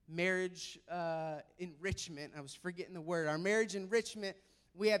marriage enrichment. I was forgetting the word. Our marriage enrichment.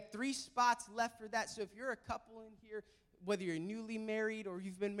 We have 3 spots left for that. So if you're a couple in here, whether you're newly married or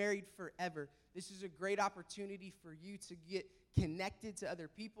you've been married forever, this is a great opportunity for you to get connected to other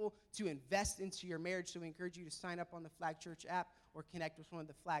people, to invest into your marriage. So we encourage you to sign up on the Flag Church app or connect with one of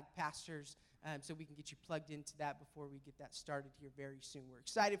the Flag pastors so we can get you plugged into that before we get that started here very soon. We're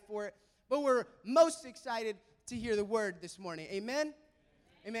excited for it, but we're most excited to hear the word this morning. Amen?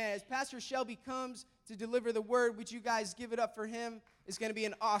 Amen. As Pastor Shelby comes to deliver the word, would you guys give it up for him? It's going to be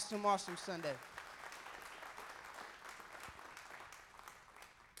an awesome, awesome Sunday.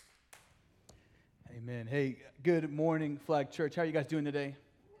 Amen. Hey, good morning, Flag Church. How are you guys doing today?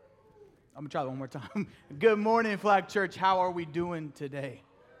 I'm going to try that one more time. Good morning, Flag Church. How are we doing today?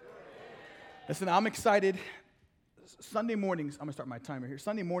 Listen, I'm excited. Sunday mornings, I'm going to start my timer here.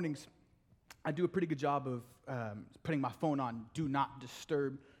 Sunday mornings, I do a pretty good job of putting my phone on Do Not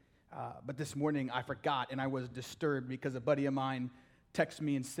Disturb. But this morning, I forgot, and I was disturbed because a buddy of mine texted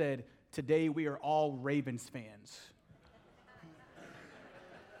me and said, "Today we are all Ravens fans."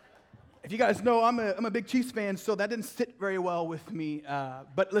 If you guys know, I'm a big Chiefs fan, so that didn't sit very well with me.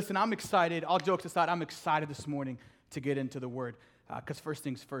 But listen, I'm excited. All jokes aside, I'm excited this morning to get into the Word. Because first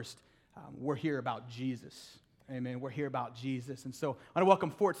things first, we're here about Jesus. Amen. We're here about Jesus. And so I want to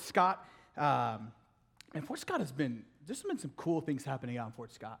welcome Fort Scott. And Fort Scott there's been some cool things happening out in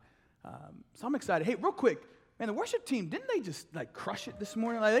Fort Scott. So I'm excited. Hey, real quick, man, the worship team, didn't they just crush it this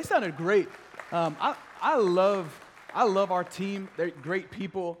morning? They sounded great. I love our team. They're great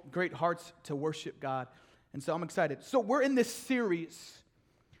people, great hearts to worship God. And so I'm excited. So we're in this series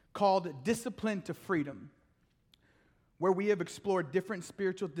called Discipline to Freedom, where we have explored different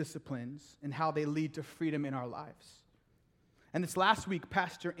spiritual disciplines and how they lead to freedom in our lives. And this last week,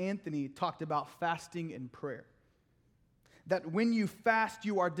 Pastor Anthony talked about fasting and prayer. That when you fast,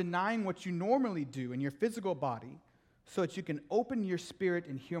 you are denying what you normally do in your physical body so that you can open your spirit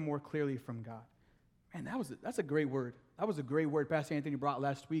and hear more clearly from God. Man, that's a great word. That was a great word Pastor Anthony brought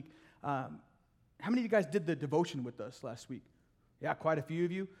last week. How many of you guys did the devotion with us last week? Yeah, quite a few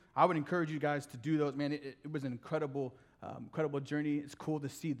of you. I would encourage you guys to do those. Man, it was an incredible journey. It's cool to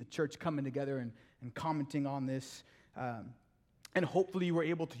see the church coming together and commenting on this. And hopefully you were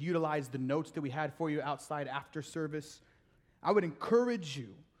able to utilize the notes that we had for you outside after service. I would encourage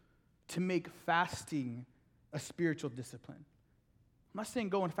you to make fasting a spiritual discipline. I'm not saying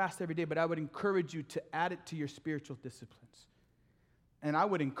go and fast every day, but I would encourage you to add it to your spiritual disciplines. And I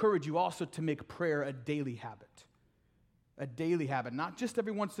would encourage you also to make prayer a daily habit. A daily habit. Not just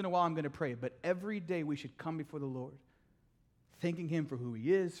every once in a while I'm going to pray, but every day we should come before the Lord, thanking Him for who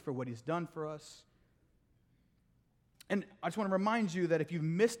He is, for what He's done for us. And I just want to remind you that if you've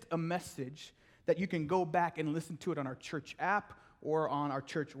missed a message, that you can go back and listen to it on our church app or on our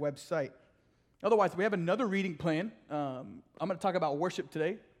church website. Otherwise, we have another reading plan. I'm going to talk about worship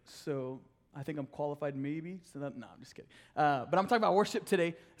today, so I think I'm qualified maybe. No, I'm just kidding. But I'm talking about worship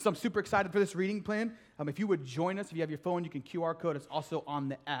today, so I'm super excited for this reading plan. If you would join us, if you have your phone, you can QR code. It's also on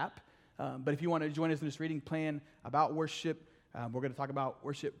the app. But if you want to join us in this reading plan about worship, we're going to talk about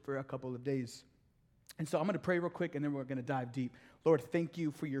worship for a couple of days. And so I'm going to pray real quick, and then we're going to dive deep. Lord, thank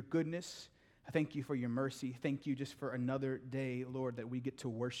you for your goodness. I thank you for your mercy. Thank you just for another day, Lord, that we get to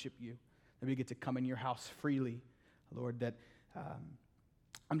worship you, that we get to come in your house freely. Lord, that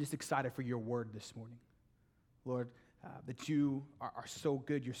I'm just excited for your word this morning. Lord, that you are so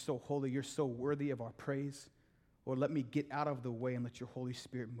good, you're so holy, you're so worthy of our praise. Lord, let me get out of the way and let your Holy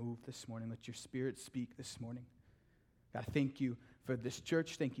Spirit move this morning. Let your Spirit speak this morning. God, thank you for this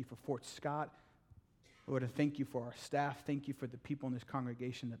church. Thank you for Fort Scott. Lord, I thank you for our staff. Thank you for the people in this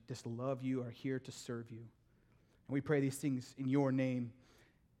congregation that just love you, are here to serve you. And we pray these things in your name.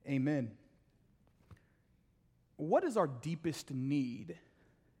 Amen. What is our deepest need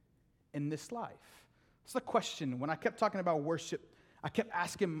in this life? It's a question. When I kept talking about worship, I kept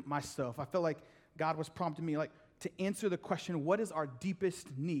asking myself, I felt like God was prompting me to answer the question, what is our deepest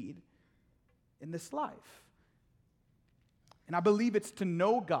need in this life? And I believe it's to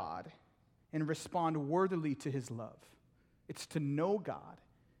know God and respond worthily to His love. It's to know God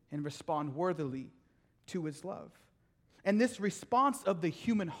and respond worthily to His love. And this response of the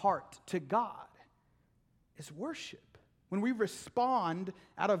human heart to God is worship. When we respond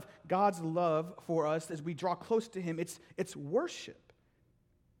out of God's love for us as we draw close to Him, it's worship.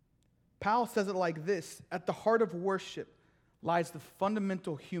 Powell says it like this: at the heart of worship lies the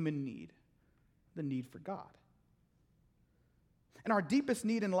fundamental human need, the need for God. And our deepest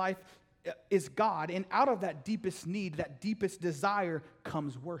need in life is God, and out of that deepest need, that deepest desire,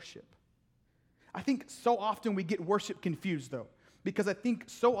 comes worship. I think so often we get worship confused, though. Because I think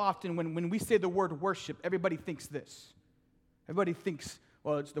so often when we say the word worship, everybody thinks this. Everybody thinks,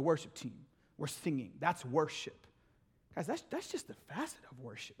 well, it's the worship team. We're singing. That's worship. Guys, that's just the facet of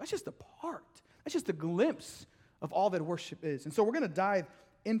worship. That's just a part. That's just a glimpse of all that worship is. And so we're going to dive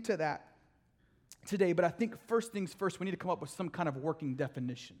into that today. But I think first things first, we need to come up with some kind of working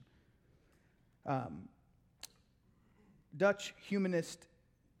definition. Dutch humanist,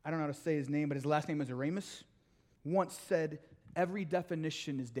 I don't know how to say his name, but his last name is Aramus, once said, every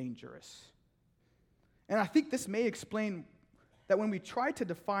definition is dangerous. And I think this may explain that when we try to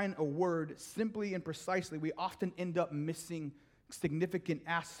define a word simply and precisely, we often end up missing significant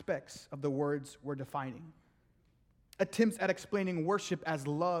aspects of the words we're defining. Attempts at explaining worship as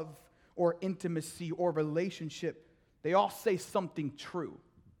love or intimacy or relationship, they all say something true,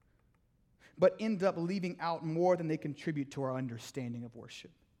 but end up leaving out more than they contribute to our understanding of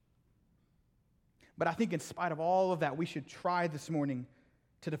worship. But I think in spite of all of that, we should try this morning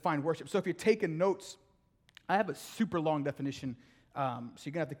to define worship. So if you're taking notes, I have a super long definition, so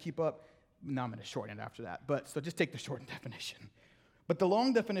you're going to have to keep up. No, I'm going to shorten it after that. But so just take the shortened definition. But the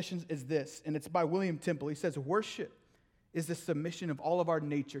long definition is this, and it's by William Temple. He says, worship is the submission of all of our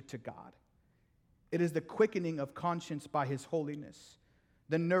nature to God. It is the quickening of conscience by his holiness,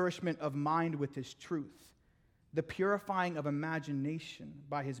 the nourishment of mind with his truth, the purifying of imagination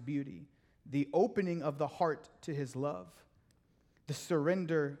by his beauty, the opening of the heart to his love, the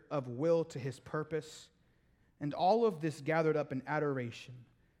surrender of will to his purpose, and all of this gathered up in adoration,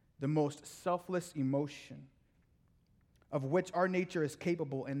 the most selfless emotion of which our nature is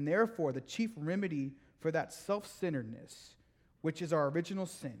capable, and therefore the chief remedy for that self-centeredness, which is our original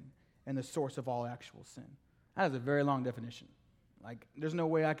sin and the source of all actual sin. That is a very long definition. Like, there's no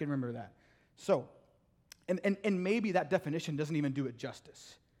way I can remember that. So, and maybe that definition doesn't even do it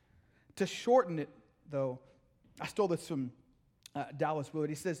justice. To shorten it, though, I stole this from Dallas Willard.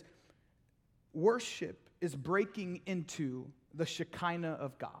 He says, worship is breaking into the Shekinah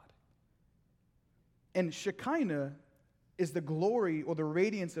of God. And Shekinah is the glory or the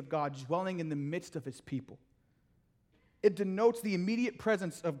radiance of God dwelling in the midst of his people. It denotes the immediate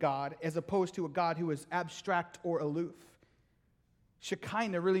presence of God as opposed to a God who is abstract or aloof.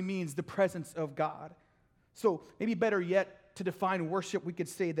 Shekinah really means the presence of God. So maybe better yet, to define worship, we could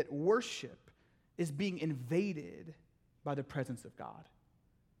say that worship is being invaded by the presence of God.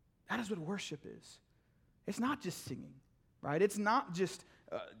 That is what worship is. It's not just singing, right? It's not just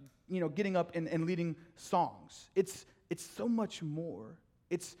getting up and leading songs. It's so much more.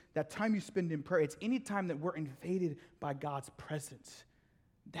 It's that time you spend in prayer. It's any time that we're invaded by God's presence.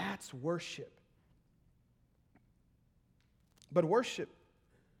 That's worship. But worship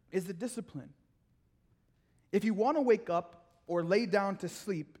is a discipline. If you want to wake up or lay down to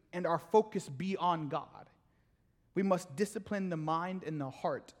sleep and our focus be on God, we must discipline the mind and the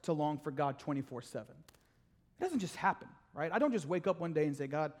heart to long for God 24/7. It doesn't just happen, right? I don't just wake up one day and say,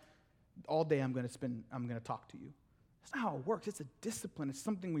 God, all day I'm going to talk to you. That's not how it works. It's a discipline. It's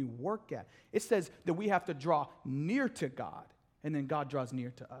something we work at. It says that we have to draw near to God, and then God draws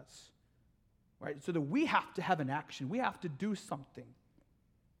near to us, right? So that we have to have an action. We have to do something.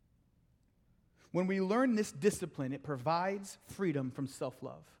 When we learn this discipline, it provides freedom from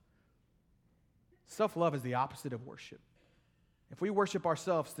self-love. Self-love is the opposite of worship. If we worship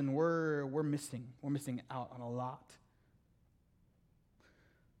ourselves, then we're missing out on a lot.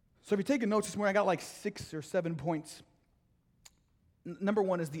 So if you're taking notes this morning, I got like 6 or 7 points. Number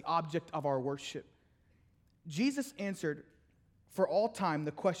one is the object of our worship. Jesus answered for all time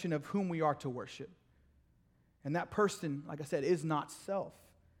the question of whom we are to worship. And that person, like I said, is not self.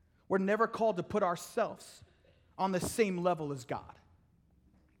 We're never called to put ourselves on the same level as God.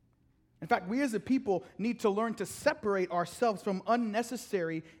 In fact, we as a people need to learn to separate ourselves from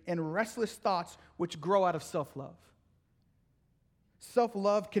unnecessary and restless thoughts which grow out of self-love.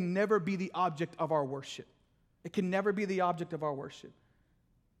 Self-love can never be the object of our worship. It can never be the object of our worship.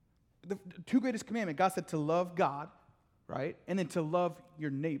 The two greatest commandments, God said to love God, right? And then to love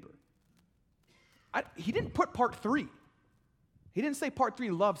your neighbor. He didn't put part 3. He didn't say part 3,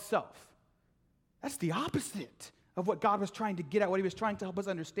 love self. That's the opposite of what God was trying to get at, what he was trying to help us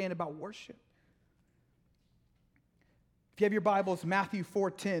understand about worship. If you have your Bibles, Matthew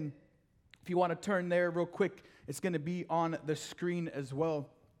 4:10, if you want to turn there real quick, it's going to be on the screen as well.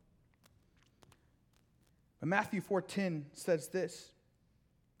 But Matthew 4:10 says this.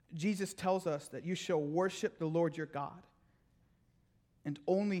 Jesus tells us that you shall worship the Lord your God, and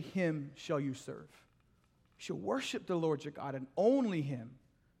only him shall you serve. You shall worship the Lord your God, and only him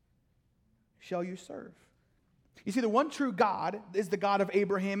shall you serve. You see, the one true God is the God of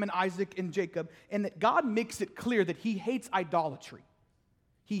Abraham and Isaac and Jacob, and that God makes it clear that he hates idolatry.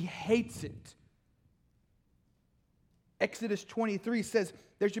 He hates it. Exodus 23 says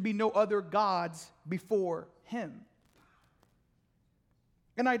there should be no other gods before him.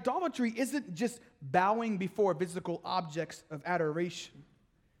 And idolatry isn't just bowing before physical objects of adoration.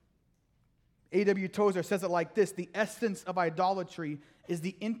 A.W. Tozer says it like this: the essence of idolatry is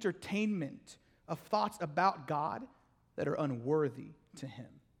the entertainment of thoughts about God that are unworthy to him.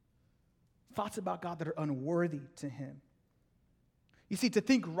 Thoughts about God that are unworthy to him. You see, to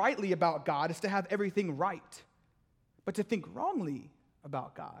think rightly about God is to have everything right. But to think wrongly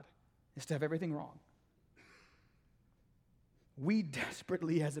about God is to have everything wrong. We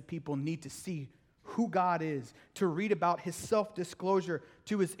desperately as a people need to see who God is, to read about his self-disclosure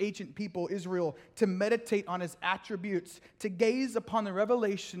to his ancient people, Israel, to meditate on his attributes, to gaze upon the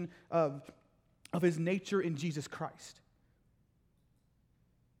revelation of his nature in Jesus Christ.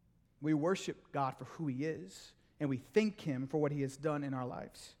 We worship God for who he is, and we thank him for what he has done in our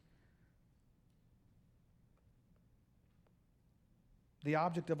lives. The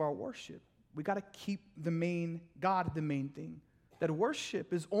object of our worship, we got to keep God the main thing. That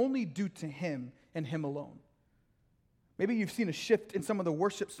worship is only due to him and him alone. Maybe you've seen a shift in some of the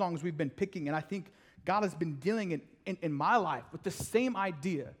worship songs we've been picking, and I think God has been dealing in my life with the same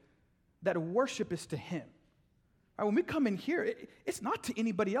idea that worship is to him. Right, when we come in here, it's not to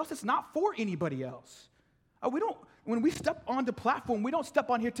anybody else. It's not for anybody else. When we step on the platform, we don't step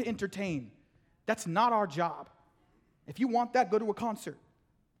on here to entertain. That's not our job. If you want that, go to a concert.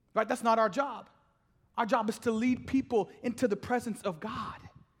 Right? That's not our job. Our job is to lead people into the presence of God.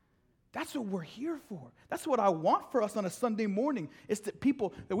 That's what we're here for. That's what I want for us on a Sunday morning, is that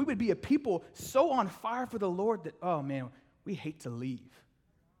we would be a people so on fire for the Lord that, oh man, we hate to leave.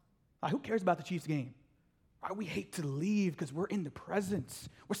 Who cares about the Chiefs game? Right? We hate to leave because we're in the presence.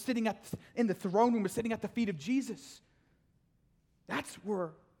 We're sitting in the throne room. We're sitting at the feet of Jesus. That's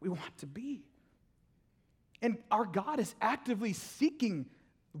where we want to be. And our God is actively seeking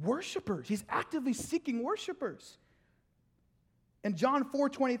worshipers. He's actively seeking worshipers. In John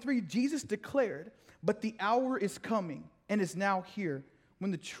 4:23, Jesus declared, "But the hour is coming and is now here when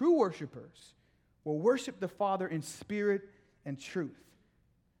the true worshipers will worship the Father in spirit and truth."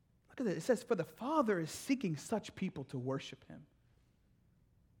 Look at this. It says, "For the Father is seeking such people to worship him."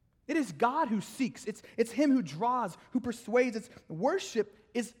 It is God who seeks. It's him who draws, who persuades. Worship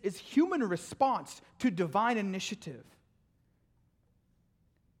is human response to divine initiative.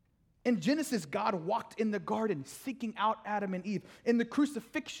 In Genesis, God walked in the garden, seeking out Adam and Eve. In the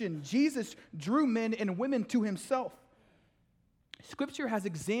crucifixion, Jesus drew men and women to himself. Scripture has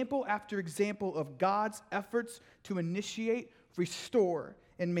example after example of God's efforts to initiate, restore,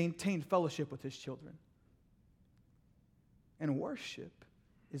 and maintain fellowship with his children. And worship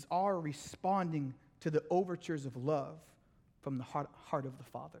is our responding to the overtures of love from the heart of the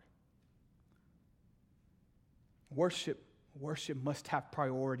Father. Worship must have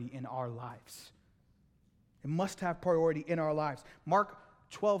priority in our lives. It must have priority in our lives. Mark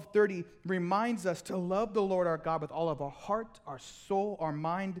 12:30 reminds us to love the Lord our God with all of our heart, our soul, our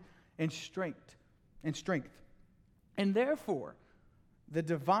mind, and strength. And therefore, the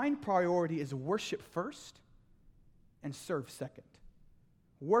divine priority is worship first and serve second.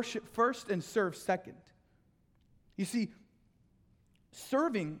 Worship first and serve second. You see,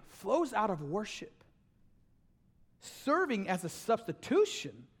 serving flows out of worship. Serving as a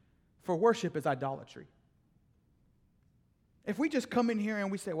substitution for worship is idolatry. If we just come in here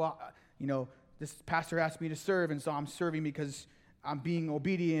and we say, well, this pastor asked me to serve, and so I'm serving because I'm being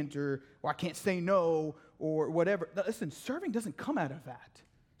obedient, or I can't say no, or whatever. Listen, serving doesn't come out of that.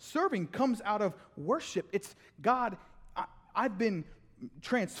 Serving comes out of worship. It's, God, I've been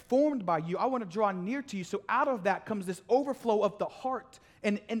transformed by you. I want to draw near to you. So out of that comes this overflow of the heart.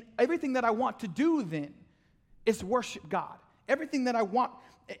 And everything that I want to do then is worship God. Everything that I want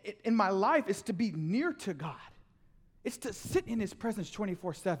in my life is to be near to God. It's to sit in his presence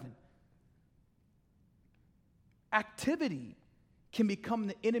 24/7. Activity can become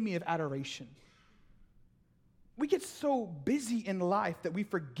the enemy of adoration. We get so busy in life that we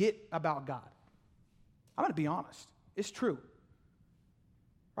forget about God. I'm going to be honest. It's true.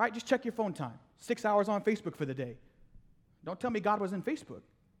 Right? Just check your phone time. 6 hours on Facebook for the day. Don't tell me God was in Facebook.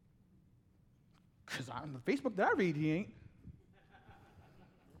 Because on the Facebook that I read, he ain't.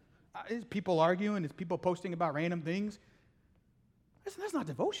 There's people arguing. There's people posting about random things. Listen, that's not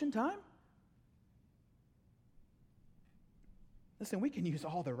devotion time. Listen, we can use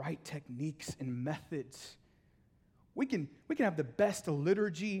all the right techniques and methods. We can have the best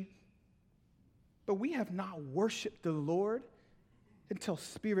liturgy. But we have not worshiped the Lord until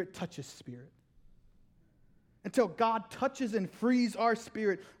spirit touches spirit. Until God touches and frees our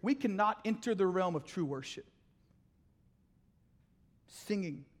spirit, we cannot enter the realm of true worship.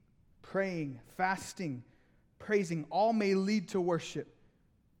 Singing, praying, fasting, praising, all may lead to worship.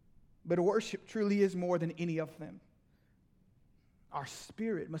 But worship truly is more than any of them. Our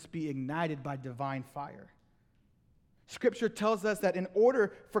spirit must be ignited by divine fire. Scripture tells us that in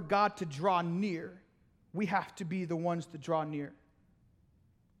order for God to draw near, we have to be the ones to draw near.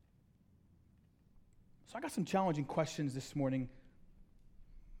 So I got some challenging questions this morning.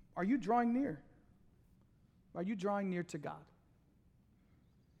 Are you drawing near? Are you drawing near to God?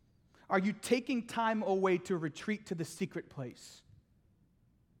 Are you taking time away to retreat to the secret place?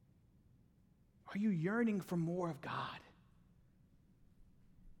 Are you yearning for more of God?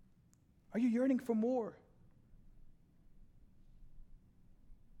 Are you yearning for more?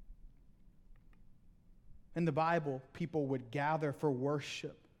 In the Bible, people would gather for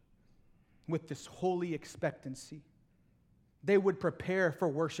worship with this holy expectancy. They would prepare for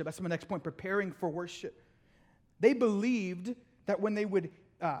worship. That's my next point, preparing for worship. They believed that when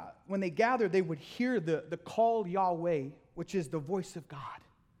they gathered, they would hear the call Yahweh, which is the voice of God.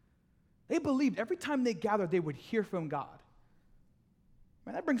 They believed every time they gathered, they would hear from God.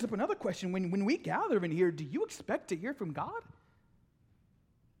 Man, that brings up another question. When we gather in here, do you expect to hear from God?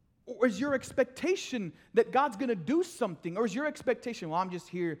 Or is your expectation that God's going to do something? Or is your expectation, well, I'm just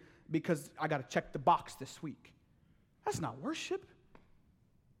here because I got to check the box this week? That's not worship.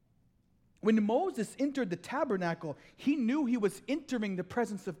 When Moses entered the tabernacle, he knew he was entering the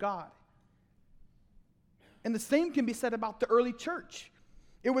presence of God. And the same can be said about the early church.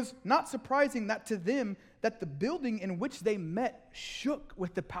 It was not surprising that to them that the building in which they met shook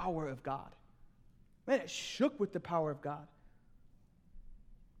with the power of God. Man, it shook with the power of God.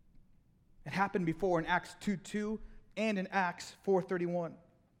 It happened before in Acts 2:2 and in Acts 4:31.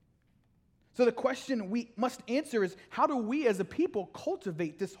 So the question we must answer is, how do we as a people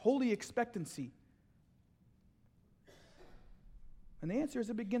cultivate this holy expectancy? And the answer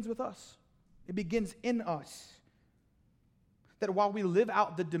is it begins with us. It begins in us. That while we live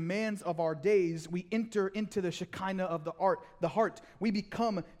out the demands of our days, we enter into the Shekinah of the heart. We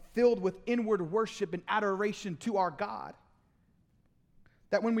become filled with inward worship and adoration to our God.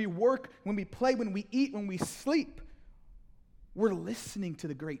 That when we work, when we play, when we eat, when we sleep, we're listening to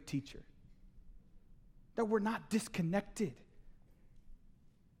the great teacher. That we're not disconnected.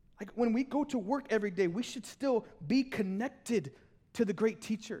 Like when we go to work every day, we should still be connected to the great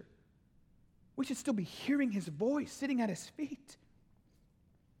teacher. We should still be hearing his voice, sitting at his feet.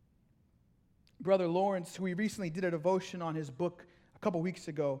 Brother Lawrence, who we recently did a devotion on his book a couple weeks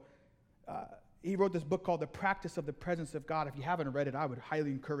ago, he wrote this book called The Practice of the Presence of God. If you haven't read it, I would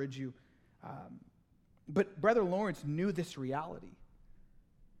highly encourage you. But Brother Lawrence knew this reality.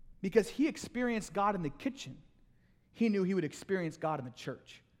 Because he experienced God in the kitchen, he knew he would experience God in the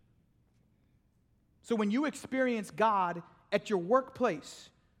church. So when you experience God at your workplace,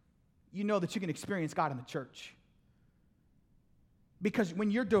 you know that you can experience God in the church. Because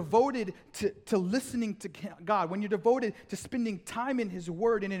when you're devoted to listening to God, when you're devoted to spending time in his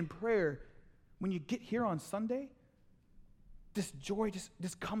word and in prayer, when you get here on Sunday, this joy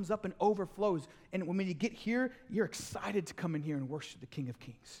just comes up and overflows. And when you get here, you're excited to come in here and worship the King of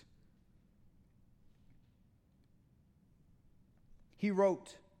Kings. He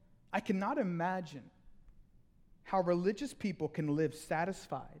wrote, I cannot imagine how religious people can live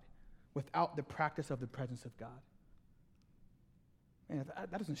satisfied without the practice of the presence of God. Man,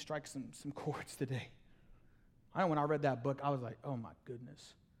 that doesn't strike some chords today. I know when I read that book, I was like, oh my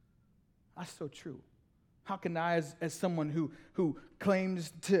goodness. That's so true. How can I, as someone who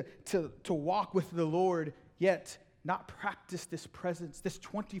claims to walk with the Lord, yet not practice this presence, this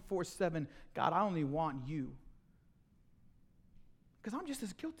 24/7, God, I only want you. Because I'm just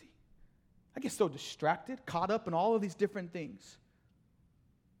as guilty. I get so distracted, caught up in all of these different things.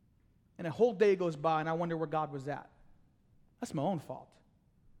 And a whole day goes by and I wonder where God was at. That's my own fault.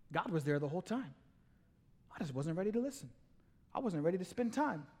 God was there the whole time. I just wasn't ready to listen. I wasn't ready to spend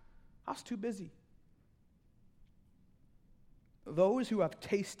time. I was too busy. Those who have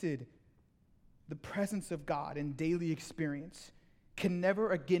tasted the presence of God in daily experience can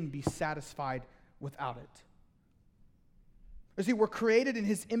never again be satisfied without it. You see, we're created in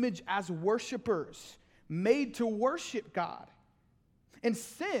his image as worshipers, made to worship God. And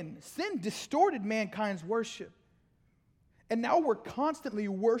sin distorted mankind's worship. And now we're constantly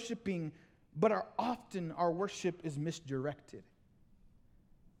worshiping, but often our worship is misdirected.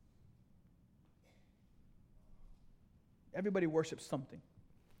 Everybody worships something.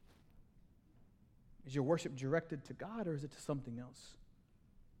 Is your worship directed to God or is it to something else?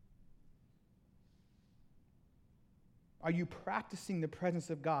 Are you practicing the presence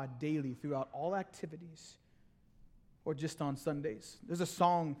of God daily throughout all activities or just on Sundays? There's a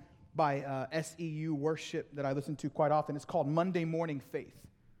song by SEU Worship that I listen to quite often. It's called Monday Morning Faith.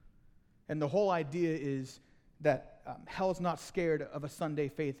 And the whole idea is that hell's not scared of a Sunday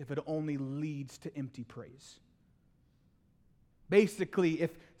faith if it only leads to empty praise. Basically,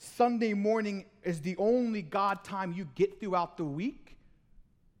 if Sunday morning is the only God time you get throughout the week,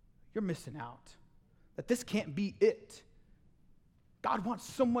 you're missing out. That this can't be it. God wants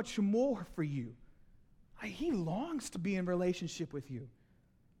so much more for you. He longs to be in relationship with you.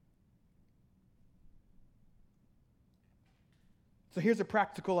 So here's a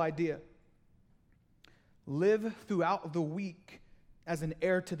practical idea. Live throughout the week as an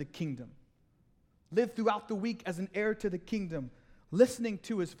heir to the kingdom. Live throughout the week as an heir to the kingdom, listening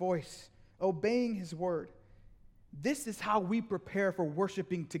to his voice, obeying his word. This is how we prepare for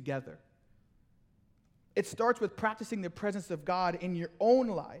worshiping together. It starts with practicing the presence of God in your own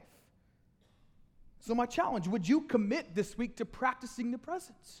life. So my challenge, would you commit this week to practicing the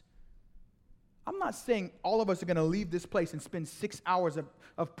presence? I'm not saying all of us are going to leave this place and spend 6 hours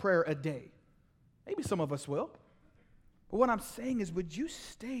of prayer a day. Maybe some of us will. But what I'm saying is, would you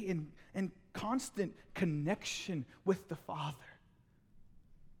stay in constant connection with the Father?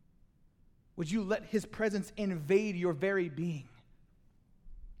 Would you let his presence invade your very being?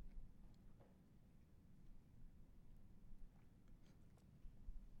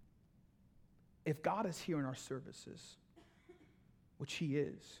 If God is here in our services, which he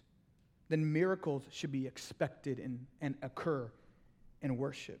is, then miracles should be expected and occur in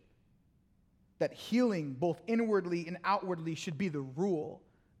worship. That healing, both inwardly and outwardly, should be the rule,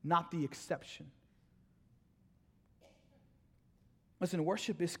 not the exception. Listen,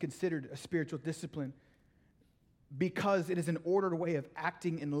 worship is considered a spiritual discipline because it is an ordered way of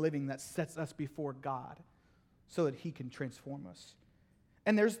acting and living that sets us before God so that he can transform us.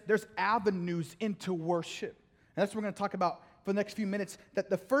 And there's avenues into worship. And that's what we're going to talk about for the next few minutes.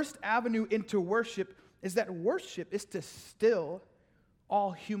 That the first avenue into worship is that worship is to still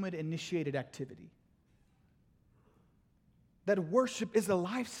all human-initiated activity. That worship is a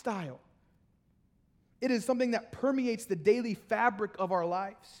lifestyle. It is something that permeates the daily fabric of our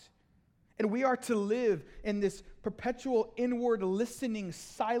lives. And we are to live in this perpetual inward listening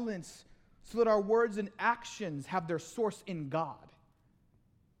silence so that our words and actions have their source in God.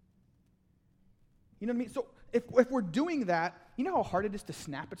 You know what I mean? So if we're doing that, you know how hard it is to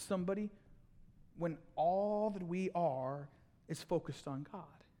snap at somebody when all that we are is focused on God?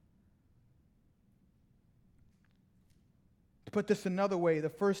 To put this another way, the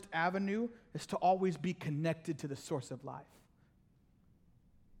first avenue is to always be connected to the source of life.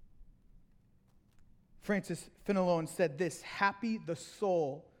 Francis Fenelon said this: "Happy the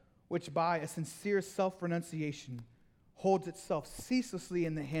soul which by a sincere self-renunciation holds itself ceaselessly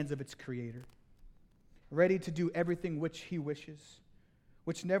in the hands of its Creator, ready to do everything which he wishes,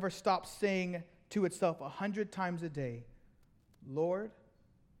 which never stops saying to itself 100 times a day, 'Lord,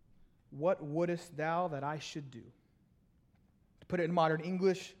 what wouldest thou that I should do?' To put it in modern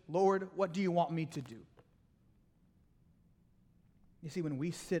English, 'Lord, what do you want me to do?'" You see, when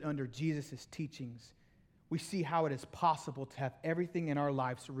we sit under Jesus' teachings, we see how it is possible to have everything in our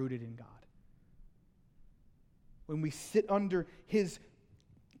lives rooted in God. When we sit under his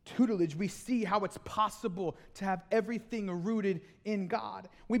tutelage, we see how it's possible to have everything rooted in God.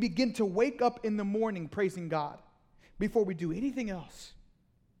 We begin to wake up in the morning praising God before we do anything else.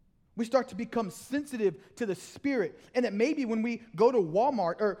 We start to become sensitive to the Spirit. And that maybe when we go to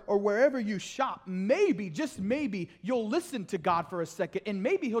Walmart or wherever you shop, maybe, just maybe, you'll listen to God for a second, and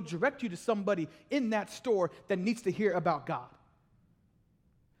maybe he'll direct you to somebody in that store that needs to hear about God.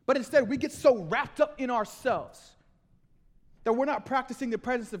 But instead, we get so wrapped up in ourselves that we're not practicing the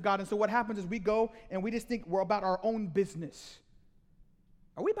presence of God. And so what happens is we go and we just think we're about our own business.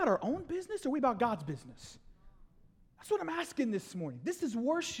 Are we about our own business or are we about God's business? That's what I'm asking this morning. This is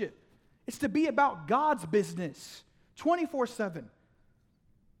worship. It's to be about God's business 24/7.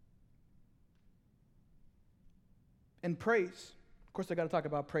 And praise, of course I got to talk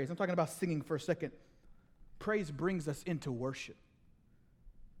about praise. I'm talking about singing for a second. Praise brings us into worship.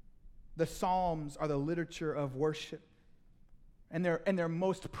 The Psalms are the literature of worship. And their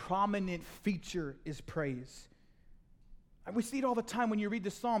most prominent feature is praise. And we see it all the time when you read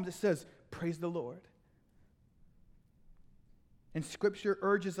the Psalms. It says, praise the Lord. And Scripture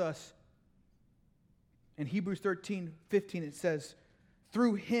urges us, in Hebrews 13:15, it says,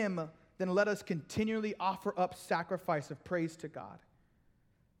 through him, then let us continually offer up sacrifice of praise to God.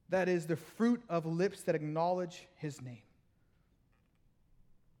 That is the fruit of lips that acknowledge his name.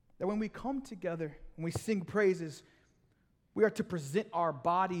 That when we come together and we sing praises, we are to present our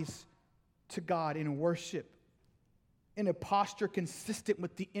bodies to God in worship, in a posture consistent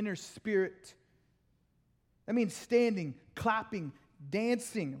with the inner spirit. That means standing, clapping,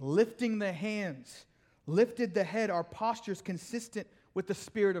 dancing, lifting the hands, lifted the head. Our posture is consistent with the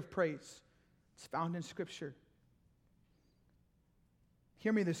spirit of praise. It's found in Scripture.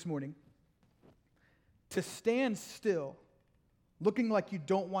 Hear me this morning. To stand still, looking like you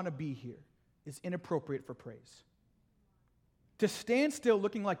don't want to be here, is inappropriate for praise. To stand still,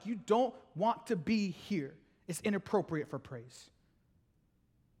 looking like you don't want to be here, is inappropriate for praise.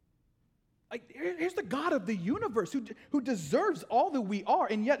 Here's the God of the universe who deserves all that we are,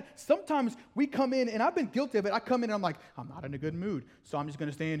 and yet sometimes we come in, and I've been guilty of it. I come in and I'm like, I'm not in a good mood, so I'm just going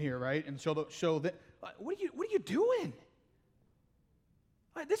to stand here, right, and show that. What are you doing?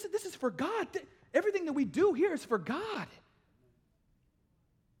 This is for God. Everything that we do here is for God.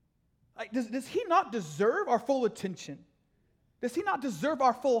 Does he not deserve our full attention? Does he not deserve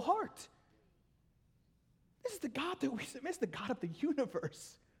our full heart? This is the God that we submit. It's the God of the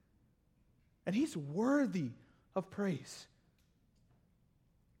universe. And he's worthy of praise.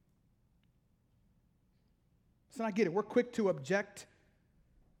 So I get it. We're quick to object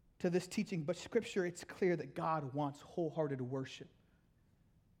to this teaching, but Scripture, it's clear that God wants wholehearted worship.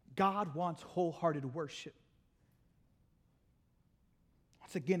 God wants wholehearted worship.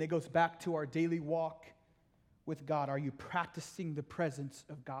 Once again, it goes back to our daily walk with God. Are you practicing the presence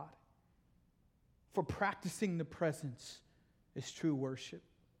of God? For practicing the presence is true worship.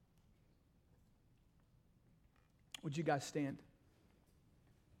 Would you guys stand?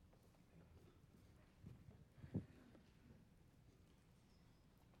 I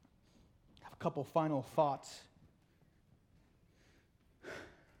have a couple final thoughts.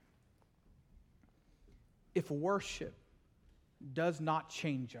 If worship does not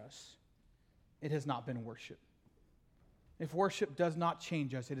change us, it has not been worship. If worship does not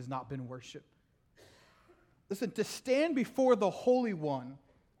change us, it has not been worship. Listen, to stand before the Holy One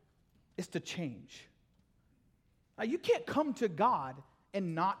is to change. Now, you can't come to God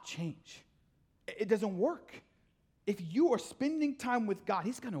and not change. It doesn't work. If you are spending time with God,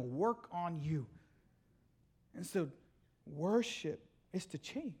 he's going to work on you. And so worship is to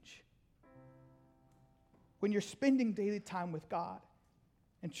change. When you're spending daily time with God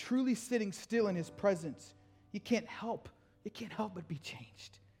and truly sitting still in his presence, you can't help but be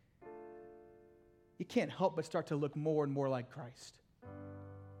changed. You can't help but start to look more and more like Christ.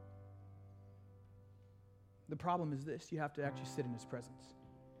 The problem is this: you have to actually sit in his presence.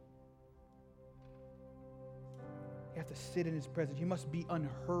 You have to sit in his presence. You must be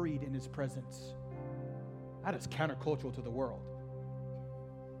unhurried in his presence. That is countercultural to the world.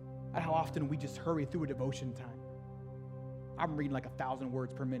 At how often we just hurry through a devotion time. I'm reading like 1,000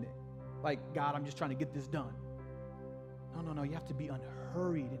 words per minute. Like, God, I'm just trying to get this done. No. You have to be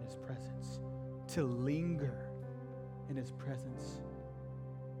unhurried in his presence. To linger in his presence.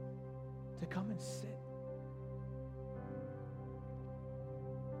 To come and sit.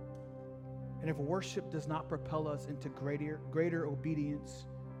 And if worship does not propel us into greater obedience,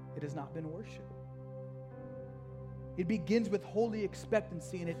 it has not been worship. It begins with holy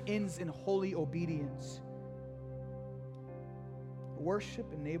expectancy and it ends in holy obedience.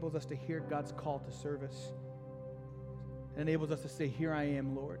 Worship enables us to hear God's call to service. It enables us to say, "Here I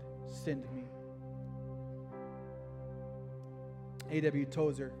am, Lord, send me." A.W.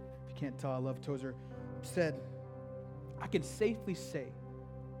 Tozer, if you can't tell I love Tozer, said, "I can safely say,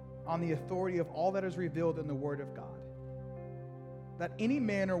 on the authority of all that is revealed in the Word of God, that any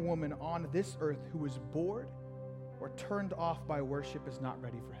man or woman on this earth who is bored or turned off by worship is not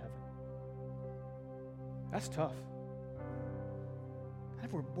ready for heaven." That's tough.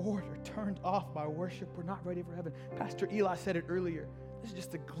 If we're bored or turned off by worship, we're not ready for heaven. Pastor Eli said it earlier. This is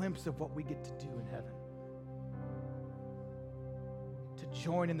just a glimpse of what we get to do in heaven. To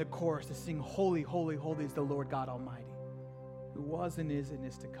join in the chorus, to sing, "Holy, holy, holy is the Lord God Almighty, who was and is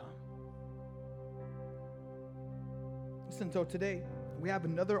to come." Listen, so today, we have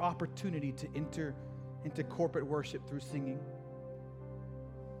another opportunity to enter into corporate worship through singing.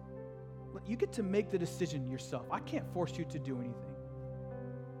 You get to make the decision yourself. I can't force you to do anything.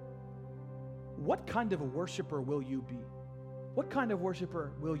 What kind of a worshiper will you be? What kind of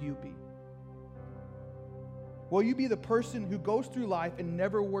worshiper will you be? Will you be the person who goes through life and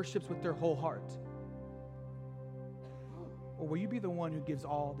never worships with their whole heart? Or will you be the one who gives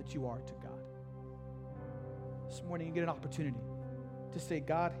all that you are to God? This morning you get an opportunity to say,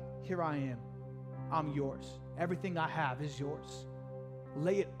 "God, here I am. I'm yours. Everything I have is yours.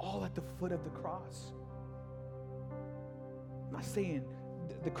 Lay it all at the foot of the cross. I'm not saying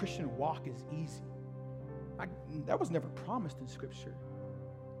the Christian walk is easy. That was never promised in Scripture.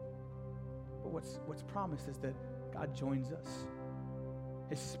 But what's promised is that God joins us.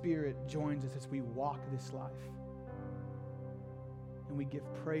 His Spirit joins us as we walk this life. And we give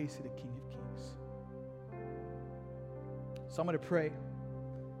praise to the King of Kings. So I'm going to pray,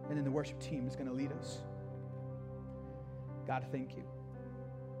 and then the worship team is going to lead us. God, thank you.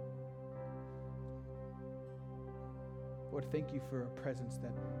 Lord, thank you for a presence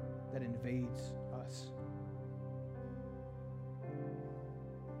that invades us.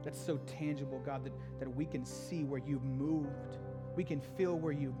 That's so tangible, God, that we can see where you've moved. We can feel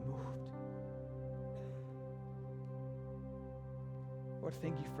where you've moved. Lord,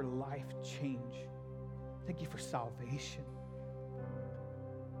 thank you for life change. Thank you for salvation.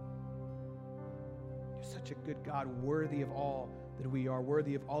 You're such a good God, worthy of all that we are,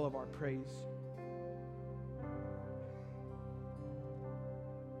 worthy of all of our praise.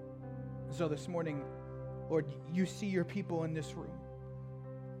 So this morning, Lord, you see your people in this room.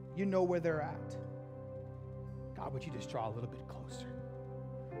 You know where they're at. God, would you just draw a little bit closer?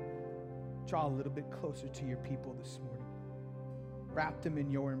 Draw a little bit closer to your people this morning. Wrap them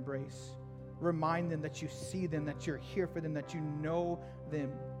in your embrace. Remind them that you see them, that you're here for them, that you know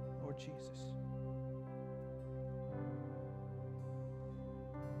them, Lord Jesus.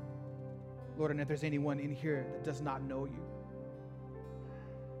 Lord, and if there's anyone in here that does not know you,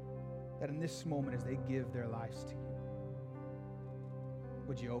 that in this moment as they give their lives to you,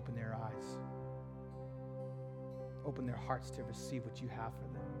 would you open their eyes? Open their hearts to receive what you have for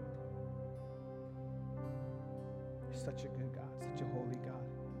them. You're such a good God, such a holy God.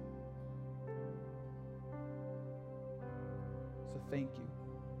 So thank you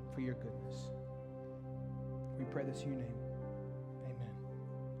for your goodness. We pray this in your name.